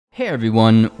Hey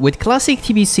everyone, with Classic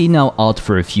TBC now out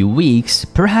for a few weeks,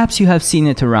 perhaps you have seen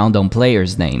it around on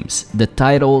players' names, the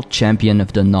title Champion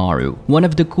of the Naaru, one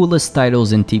of the coolest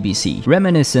titles in TBC,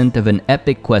 reminiscent of an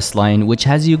epic questline which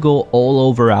has you go all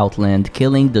over Outland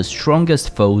killing the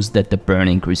strongest foes that the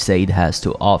Burning Crusade has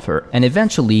to offer. And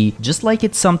eventually, just like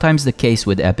it's sometimes the case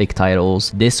with epic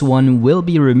titles, this one will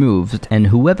be removed and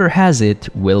whoever has it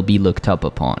will be looked up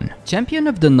upon. Champion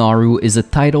of the Naaru is a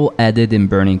title added in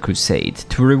Burning Crusade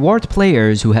to reward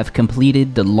players who have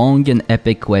completed the long and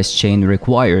epic quest chain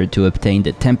required to obtain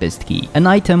the Tempest key, an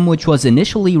item which was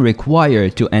initially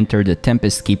required to enter the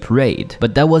Tempest key parade,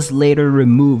 but that was later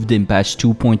removed in patch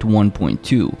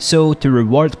 2.1.2. So to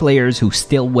reward players who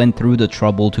still went through the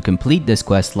trouble to complete this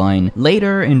quest line,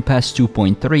 later in patch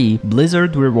 2.3,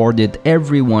 Blizzard rewarded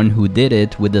everyone who did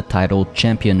it with the title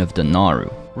Champion of the Naaru.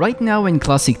 Right now in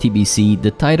Classic TBC, the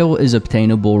title is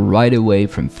obtainable right away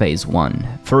from Phase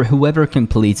 1, for whoever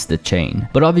completes the chain.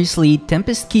 But obviously,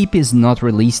 Tempest Keep is not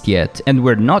released yet, and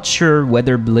we're not sure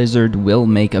whether Blizzard will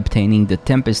make obtaining the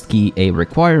Tempest Key a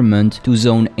requirement to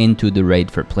zone into the raid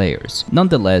for players.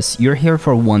 Nonetheless, you're here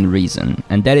for one reason,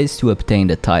 and that is to obtain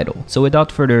the title. So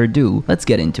without further ado, let's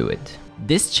get into it.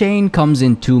 This chain comes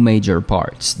in two major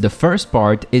parts. The first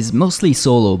part is mostly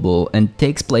soloable and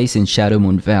takes place in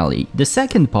Shadowmoon Valley. The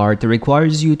second part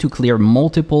requires you to clear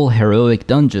multiple heroic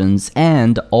dungeons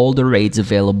and all the raids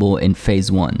available in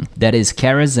Phase 1. That is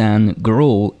Karazhan,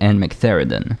 Gruul, and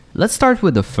Mektheridon. Let's start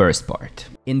with the first part.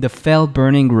 In the fell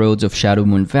burning roads of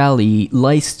Shadowmoon Valley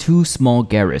lies two small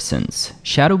garrisons,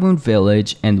 Shadowmoon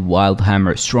Village and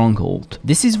Wildhammer Stronghold.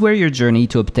 This is where your journey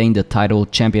to obtain the title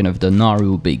Champion of the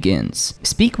Naaru begins.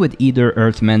 Speak with either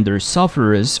Earthmender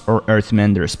Sulphurus or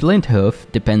Earthmender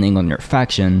Splinthoof, depending on your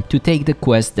faction, to take the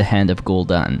quest The Hand of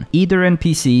Gul'dan. Either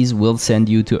NPCs will send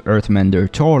you to Earthmender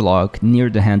Torlock near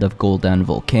the Hand of Gul'dan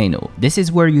volcano. This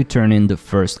is where you turn in the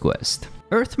first quest.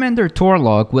 Earthmender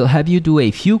Torlock will have you do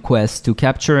a few quests to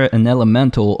capture an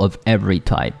elemental of every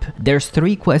type. There's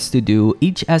 3 quests to do,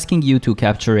 each asking you to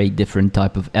capture a different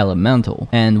type of elemental.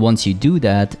 And once you do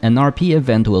that, an RP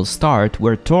event will start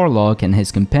where Torlock and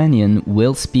his companion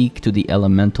will speak to the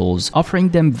elementals, offering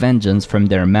them vengeance from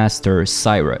their master,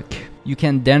 Cyruk. You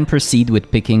can then proceed with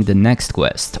picking the next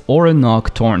quest,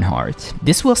 Oranok Tornheart.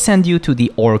 This will send you to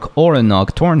the Orc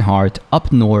Oranok Tornheart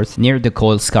up north near the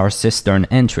Coilscar Cistern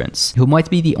entrance, who might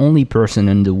be the only person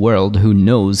in the world who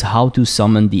knows how to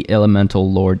summon the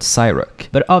elemental lord Cyruk.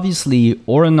 But obviously,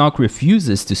 Oranok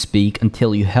refuses to speak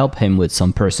until you help him with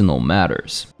some personal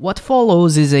matters. What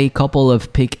follows is a couple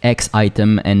of pick X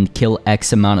item and kill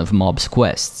X amount of mobs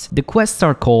quests. The quests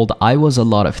are called I Was a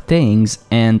Lot of Things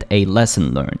and A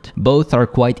Lesson Learned. Both are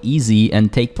quite easy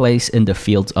and take place in the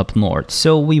fields up north,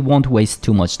 so we won't waste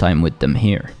too much time with them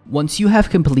here. Once you have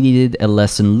completed a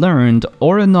lesson learned,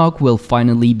 Oranok will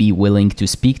finally be willing to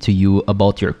speak to you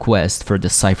about your quest for the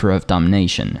Cipher of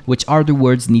Damnation, which are the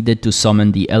words needed to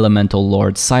summon the elemental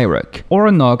lord Cyruk.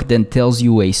 Oranok then tells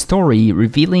you a story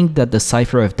revealing that the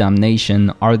Cipher of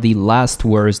Damnation are the last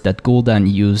words that Gul'dan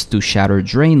used to shatter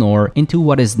Draenor into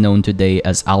what is known today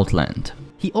as Outland.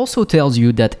 He also tells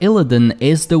you that Illidan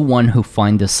is the one who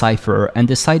found the cipher and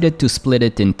decided to split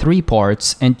it in 3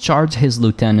 parts and charge his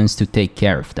lieutenants to take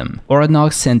care of them.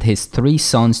 Oranok sent his 3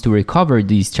 sons to recover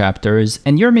these chapters,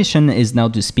 and your mission is now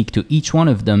to speak to each one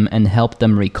of them and help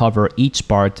them recover each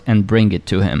part and bring it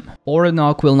to him.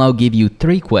 Oranok will now give you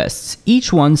 3 quests,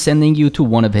 each one sending you to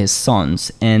one of his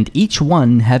sons, and each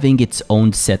one having its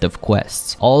own set of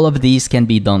quests. All of these can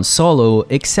be done solo,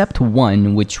 except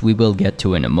one which we will get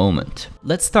to in a moment.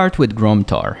 Let's start with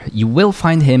Gromtar. You will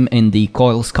find him in the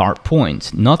Coilscar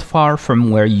Point, not far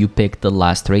from where you picked the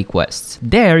last 3 quests.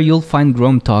 There you'll find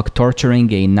Gromtar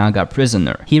torturing a Naga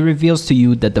prisoner. He reveals to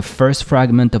you that the first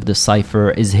fragment of the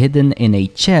cipher is hidden in a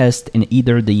chest in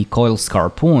either the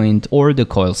Coilscar Point or the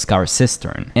Coilscar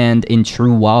Cistern. And in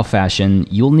true WoW fashion,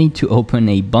 you'll need to open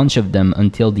a bunch of them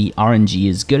until the RNG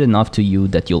is good enough to you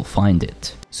that you'll find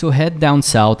it. So head down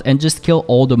south and just kill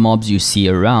all the mobs you see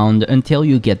around until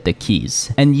you get the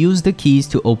keys. And use the keys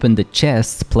to open the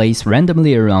chests placed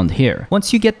randomly around here.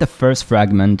 Once you get the first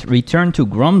fragment, return to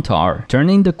Gromtar, turn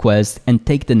in the quest, and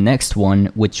take the next one,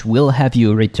 which will have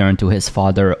you return to his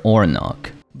father Oranok.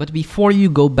 But before you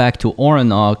go back to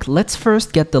Oranok, let's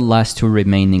first get the last 2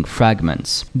 remaining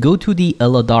fragments. Go to the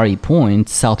Eladari Point,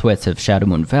 southwest of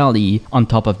Shadowmoon Valley, on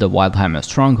top of the Wildhammer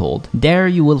Stronghold. There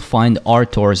you will find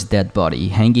Artor's dead body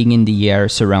hanging in the air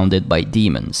surrounded by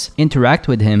demons. Interact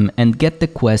with him and get the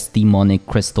quest Demonic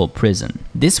Crystal Prison.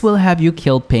 This will have you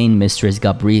kill Pain Mistress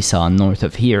Gabrisa north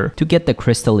of here to get the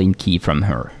crystalline key from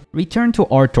her. Return to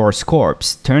Artor's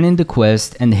corpse, turn in the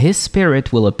quest, and his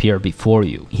spirit will appear before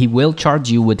you. He will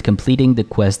charge you with completing the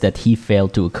quest that he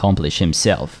failed to accomplish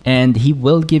himself, and he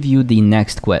will give you the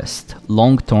next quest,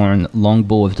 Longthorn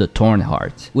Longbow of the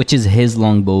Tornheart, which is his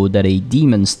longbow that a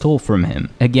demon stole from him.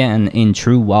 Again, in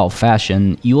true WoW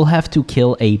fashion, you will have to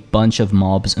kill a bunch of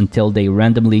mobs until they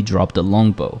randomly drop the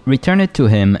longbow. Return it to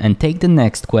him and take the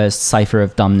next quest, Cipher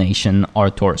of Damnation,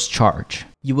 Artor's Charge.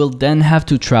 You will then have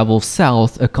to travel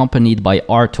south accompanied by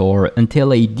Artor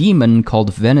until a demon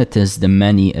called Venetus the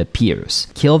Many appears.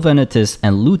 Kill Venetus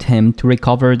and loot him to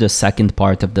recover the second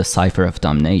part of the Cipher of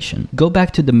Damnation. Go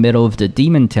back to the middle of the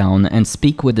demon town and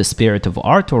speak with the spirit of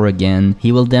Artor again.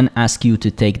 He will then ask you to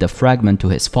take the fragment to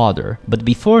his father. But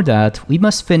before that, we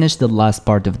must finish the last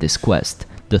part of this quest,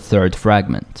 the third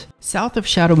fragment. South of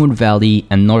Shadowmoon Valley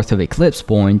and north of Eclipse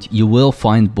Point, you will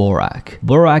find Borak.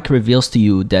 Borak reveals to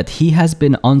you that he has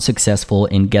been unsuccessful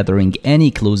in gathering any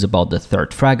clues about the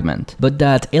third fragment, but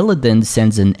that Illidan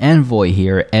sends an envoy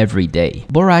here every day.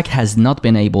 Borak has not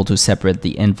been able to separate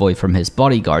the envoy from his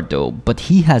bodyguard though, but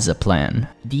he has a plan.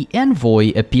 The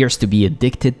envoy appears to be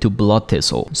addicted to blood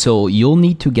thistle, so you'll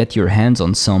need to get your hands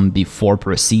on some before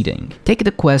proceeding. Take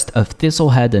the quest of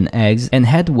Thistlehead and Eggs and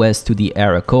head west to the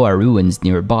Arakoa ruins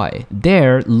nearby.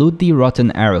 There, loot the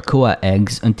rotten Arakoa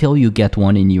eggs until you get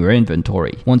one in your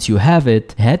inventory. Once you have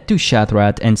it, head to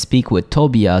Shatrat and speak with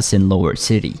Tobias in Lower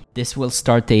City. This will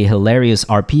start a hilarious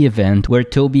RP event where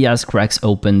Tobias cracks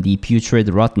open the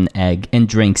putrid rotten egg and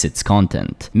drinks its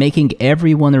content, making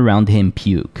everyone around him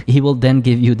puke. He will then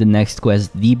give you the next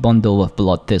quest, the Bundle of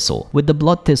Blood Thistle. With the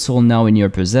Blood Thistle now in your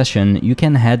possession, you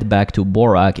can head back to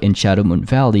Borak in Shadowmoon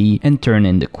Valley and turn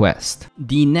in the quest.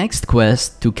 The next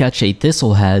quest, to catch a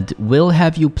Thistlehead, will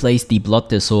have you place the Blood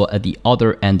Thistle at the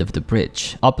other end of the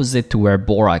bridge, opposite to where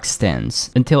Borak stands,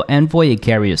 until Envoy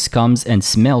Icarius comes and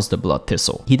smells the Blood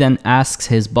Thistle. He then asks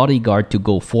his bodyguard to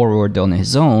go forward on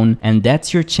his own, and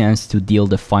that's your chance to deal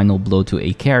the final blow to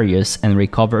Icarius and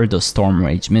recover the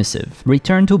Stormrage missive.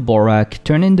 Return to Borak,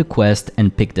 turn in the quest,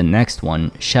 and pick the next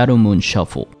one, Shadowmoon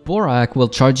Shuffle. Borak will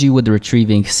charge you with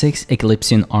retrieving 6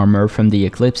 Eclipsian armor from the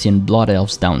Eclipsian Blood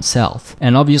Elves down south,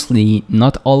 and obviously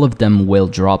not all of them will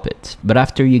drop it, but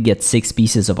after you get 6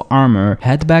 pieces of armor,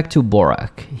 head back to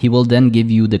Borak. He will then give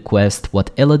you the quest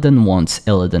What Illidan Wants,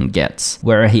 Illidan Gets,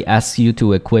 where he asks you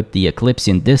to equip the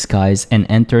Eclipsian disguise and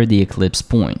enter the Eclipse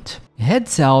Point. Head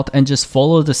south and just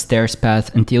follow the stairs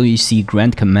path until you see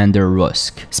Grand Commander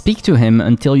Rusk. Speak to him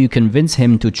until you convince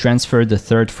him to transfer the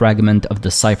third fragment of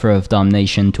the Cipher of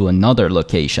Damnation to another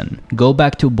location. Go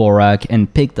back to Borak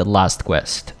and pick the last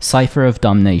quest, Cipher of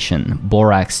Damnation,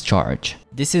 Borak's Charge.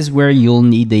 This is where you'll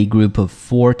need a group of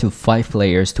 4 to 5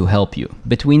 players to help you.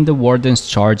 Between the Warden's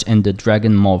Charge and the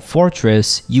Dragon Maw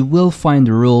Fortress, you will find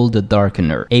Rule the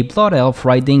Darkener, a Blood Elf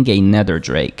riding a Nether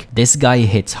Drake. This guy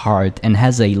hits hard and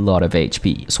has a lot of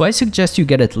HP, so I suggest you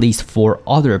get at least 4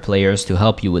 other players to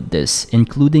help you with this,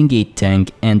 including a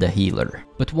tank and a healer.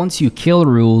 But once you kill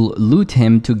Rule, loot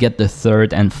him to get the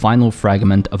third and final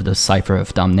fragment of the Cipher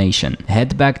of Damnation.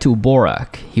 Head back to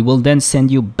Borak. He will then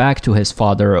send you back to his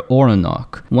father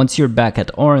Oronok. Once you're back at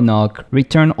Oronok,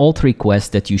 return all 3 quests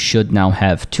that you should now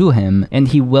have to him, and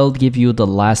he will give you the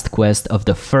last quest of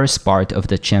the first part of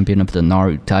the Champion of the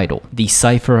Naaru title, the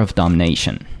Cipher of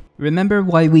Damnation. Remember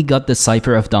why we got the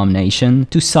Cipher of Damnation?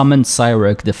 To summon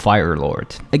Cyrek the Fire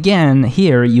Lord. Again,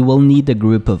 here you will need a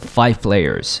group of 5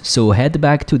 players, so head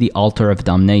back to the Altar of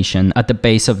Damnation at the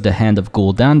base of the Hand of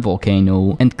Gul'dan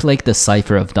volcano and click the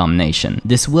Cipher of Damnation.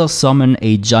 This will summon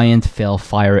a giant fell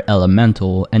fire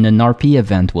elemental and an RP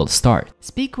event will start.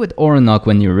 Speak with Oronok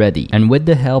when you're ready, and with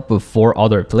the help of 4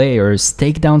 other players,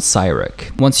 take down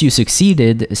Cyrek. Once you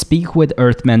succeeded, speak with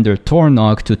Earthmender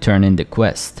Tornok to turn in the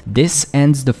quest. This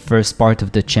ends the first part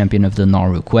of the Champion of the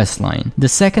Naaru questline. The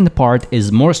second part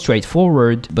is more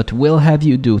straightforward, but will have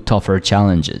you do tougher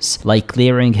challenges, like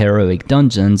clearing heroic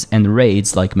dungeons and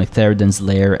raids like Metherdon's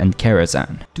Lair and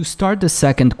Karazhan. To start the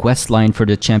second questline for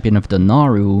the Champion of the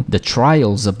Naaru, the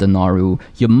Trials of the Naaru,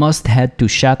 you must head to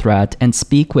Shatrat and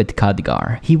speak with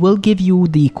Khadgar. He will give you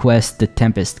the quest The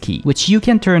Tempest Key, which you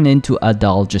can turn into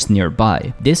Adal just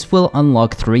nearby. This will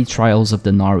unlock 3 Trials of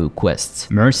the Naaru quests,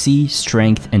 Mercy,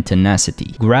 Strength, and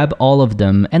Tenacity. Grab all of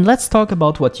them and let's talk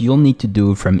about what you'll need to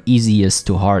do from easiest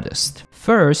to hardest.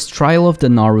 First, Trial of the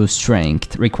Naaru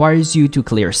Strength requires you to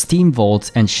clear Steam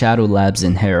Vaults and Shadow Labs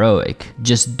in Heroic.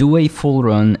 Just do a full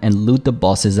run and loot the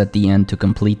bosses at the end to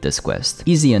complete this quest.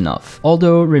 Easy enough.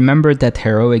 Although remember that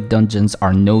Heroic dungeons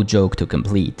are no joke to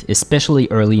complete, especially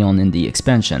early on in the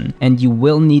expansion, and you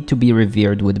will need to be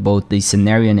revered with both the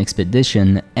Cenarian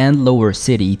Expedition and Lower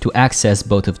City to access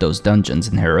both of those dungeons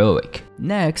in Heroic.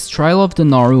 Next, Trial of the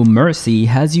Naaru Mercy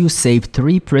has you save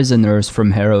 3 prisoners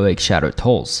from Heroic Shattered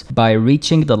Halls by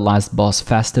reaching the last boss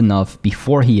fast enough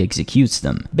before he executes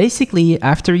them. Basically,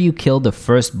 after you kill the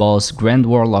first boss, Grand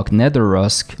Warlock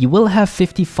Netherrusk, you will have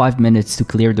 55 minutes to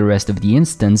clear the rest of the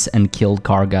instance and kill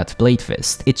Kargat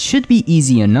Bladefist. It should be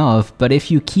easy enough, but if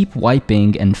you keep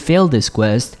wiping and fail this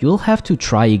quest, you'll have to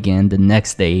try again the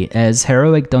next day, as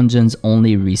Heroic dungeons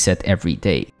only reset every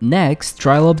day. Next,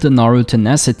 Trial of the Naaru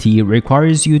Tenacity requires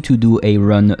you to do a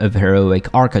run of Heroic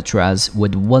Arcatraz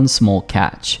with one small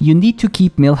catch. You need to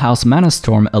keep Millhouse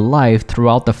Manastorm alive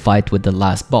throughout the fight with the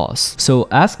last boss, so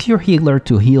ask your healer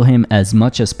to heal him as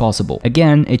much as possible.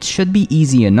 Again, it should be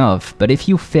easy enough, but if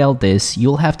you fail this,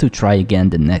 you'll have to try again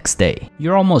the next day.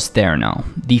 You're almost there now.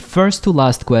 The first to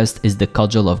last quest is the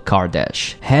Cudgel of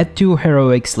Kardash. Head to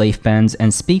Heroic Slave Pens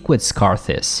and speak with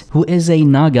Skarthis, who is a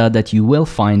Naga that you will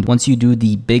find once you do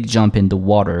the big jump in the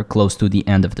water close to the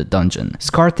end of the dungeon.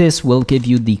 Skarthis will give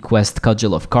you the quest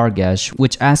Cudgel of Kardash,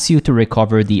 which asks you to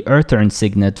recover the Earthern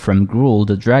Signet from Gruul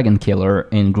the Dragon Killer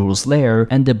in Gruul's Lair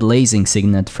and the Blazing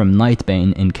Signet from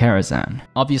Nightbane in Karazhan.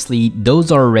 Obviously,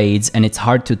 those are raids and it's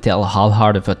hard to tell how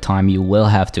hard of a time you will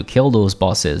have to kill those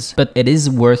bosses, but it is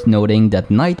worth noting that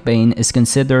Nightbane is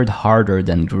considered harder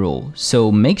than Gruul,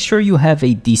 so make sure you have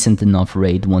a decent enough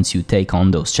raid once you take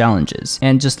on those challenges,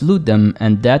 and just loot them,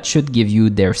 and that should give you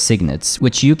their signets,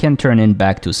 which you can turn in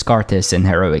back to Skarthis in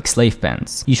Heroic Slave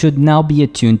Pens. You should now be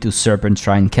attuned to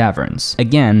Serpentshrine Caverns.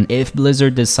 Again, if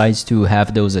Blizzard decides to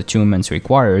have those attunements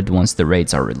required once the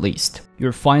raids are released.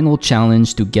 Your final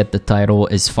challenge to get the title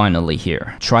is finally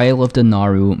here. Trial of the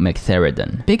Naaru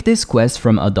Mektheridon. Pick this quest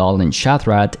from Adal in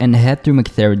Shatrat and head to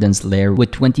Mektheridon's lair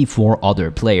with 24 other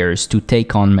players to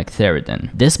take on Mektheridon.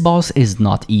 This boss is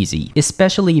not easy,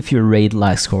 especially if your raid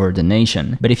lacks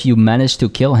coordination, but if you manage to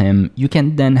kill him, you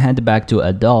can then head back to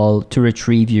Adal to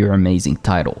retrieve your amazing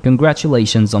title.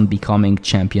 Congratulations on becoming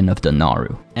Champion of the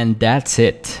Naaru. And that's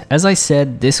it. As I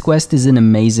said, this quest is an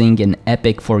amazing and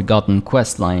epic forgotten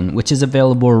questline, which is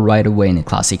available right away in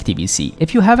Classic TBC.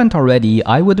 If you haven't already,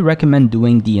 I would recommend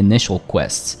doing the initial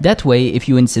quests. That way, if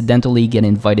you incidentally get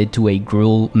invited to a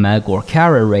Gruul, Mag or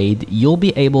Kara raid, you'll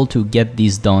be able to get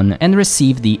these done and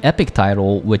receive the epic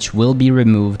title, which will be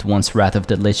removed once Wrath of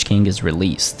the Lich King is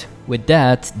released. With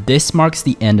that, this marks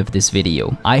the end of this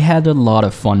video. I had a lot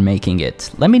of fun making it.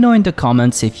 Let me know in the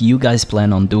comments if you guys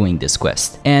plan on doing this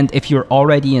quest. And if you're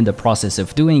already in the process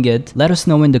of doing it, let us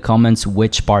know in the comments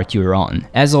which part you're on.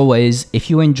 As always, if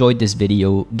you enjoyed this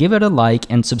video, give it a like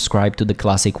and subscribe to the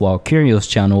Classic WoW Curios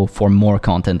channel for more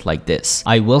content like this.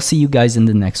 I will see you guys in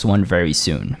the next one very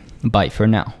soon. Bye for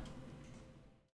now.